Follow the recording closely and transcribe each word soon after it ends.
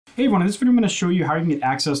Hey everyone, in this video I'm going to show you how you can get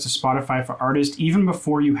access to Spotify for Artists even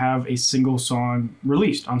before you have a single song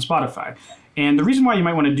released on Spotify. And the reason why you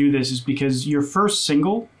might want to do this is because your first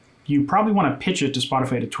single, you probably want to pitch it to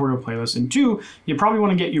Spotify editorial playlist, and two, you probably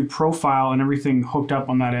want to get your profile and everything hooked up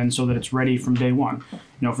on that end so that it's ready from day one.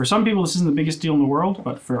 You know, for some people this isn't the biggest deal in the world,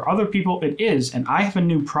 but for other people it is, and I have a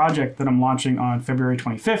new project that I'm launching on February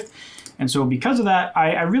 25th. And so because of that,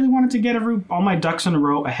 I really wanted to get all my ducks in a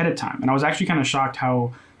row ahead of time. And I was actually kind of shocked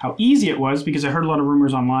how easy it was, because I heard a lot of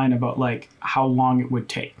rumors online about like how long it would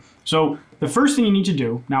take. So the first thing you need to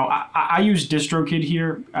do, now I use DistroKid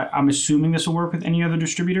here. I'm assuming this will work with any other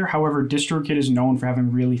distributor. However, DistroKid is known for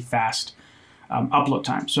having really fast upload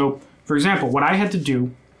time. So for example, what I had to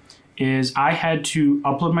do is I had to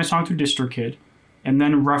upload my song through DistroKid, and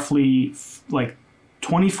then roughly like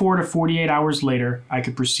 24 to 48 hours later, I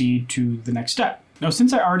could proceed to the next step. Now,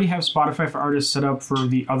 since I already have Spotify for Artists set up for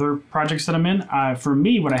the other projects that I'm in, for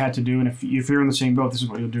me, what I had to do, and if you're in the same boat, this is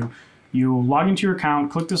what you'll do. You'll log into your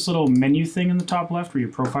account, click this little menu thing in the top left where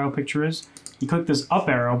your profile picture is. You click this up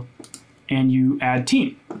arrow, and you add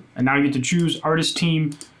team. And now you get to choose artist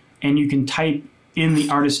team, and you can type in the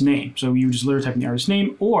artist name. So you just literally type in the artist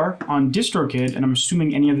name, or on DistroKid, and I'm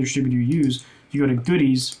assuming any other distributor you use, you go to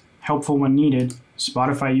Goodies, Helpful When Needed,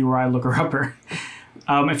 Spotify URI Looker-Upper.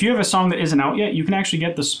 If you have a song that isn't out yet, you can actually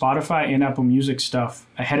get the Spotify and Apple Music stuff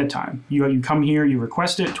ahead of time. You come here, you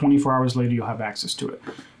request it, 24 hours later you'll have access to it.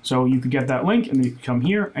 So you could get that link, and then you could come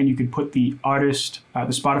here and you could put the artist, the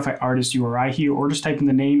Spotify artist URI here, or just type in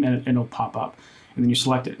the name and it'll pop up, and then you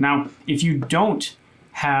select it. Now, if you don't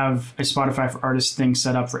have a Spotify for Artists thing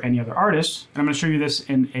set up for any other artist, and I'm going to show you this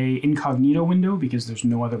in a incognito window because there's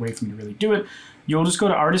no other way for me to really do it, you'll just go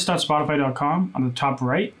to artist.spotify.com. On the top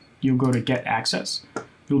right, you'll go to Get Access.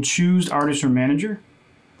 You'll choose Artist or Manager,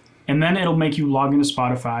 and then it'll make you log into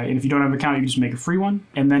Spotify. And if you don't have an account, you can just make a free one,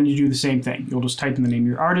 and then you do the same thing. You'll just type in the name of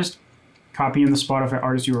your artist, copy in the Spotify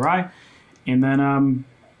artist URI, and then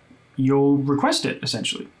you'll request it,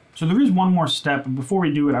 essentially. So there is one more step, but before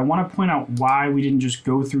we do it, I want to point out why we didn't just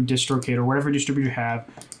go through DistroKid or whatever distributor you have,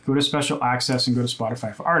 go to Special Access and go to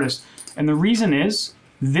Spotify for Artists. And the reason is,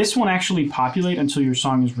 this won't actually populate until your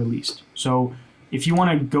song is released. So if you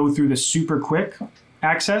want to go through the super quick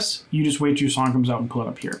access, you just wait till your song comes out and pull it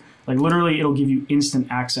up here. Like literally, it'll give you instant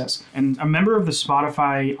access. And a member of the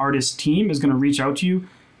Spotify artist team is going to reach out to you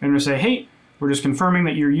and going to say, hey, we're just confirming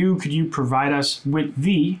that you're you. Could you provide us with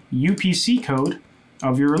the UPC code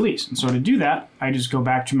of your release? And so to do that, I just go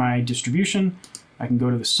back to my distribution. I can go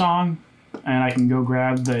to the song, and I can go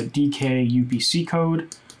grab the DK UPC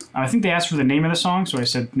code. I think they asked for the name of the song, so I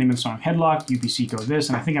said name of the song Headlock, UPC code this,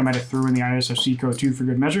 and I think I might have threw in the ISRC code too for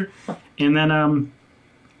good measure. And then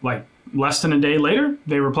like less than a day later,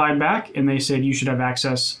 they replied back and they said you should have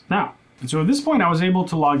access now. And so at this point I was able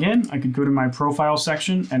to log in. I could go to my profile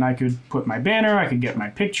section and I could put my banner, I could get my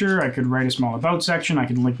picture, I could write a small about section, I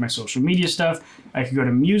could link my social media stuff, I could go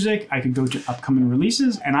to music, I could go to upcoming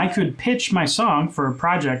releases, and I could pitch my song for a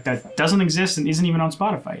project that doesn't exist and isn't even on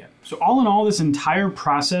Spotify yet. So all in all, this entire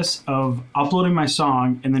process of uploading my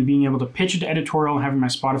song and then being able to pitch it to editorial and having my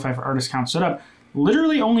Spotify for Artists account set up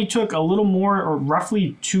literally only took a little more, or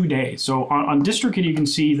roughly 2 days. So on DistroKid you can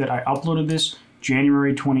see that I uploaded this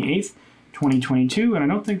January 28th. 2022, and I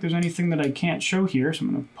don't think there's anything that I can't show here, so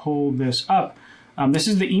I'm going to pull this up. This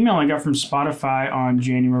is the email I got from Spotify on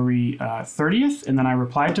January 30th, and then I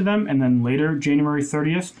replied to them, and then later, January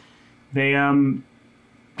 30th, they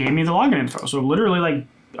gave me the login info. So literally like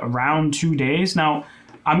around 2 days. Now,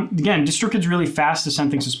 again, DistroKid's really fast to send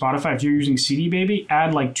things to Spotify. If you're using CD Baby,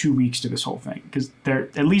 add like 2 weeks to this whole thing, because they're,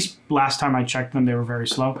 at least last time I checked them, they were very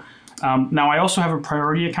slow. Now, I also have a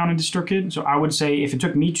priority account in DistroKid, so I would say if it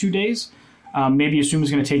took me 2 days, maybe assume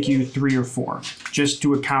it's going to take you 3 or 4, just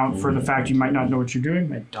to account for the fact you might not know what you're doing.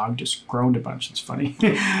 My dog just groaned a bunch. That's funny.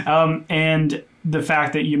 And the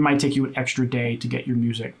fact that it might take you an extra day to get your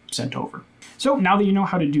music sent over. So now that you know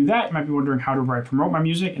how to do that, you might be wondering how do I promote my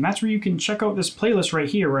music, and that's where you can check out this playlist right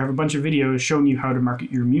here where I have a bunch of videos showing you how to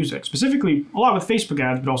market your music, specifically a lot with Facebook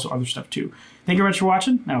ads, but also other stuff too. Thank you very much for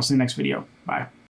watching, and I'll see you in the next video. Bye.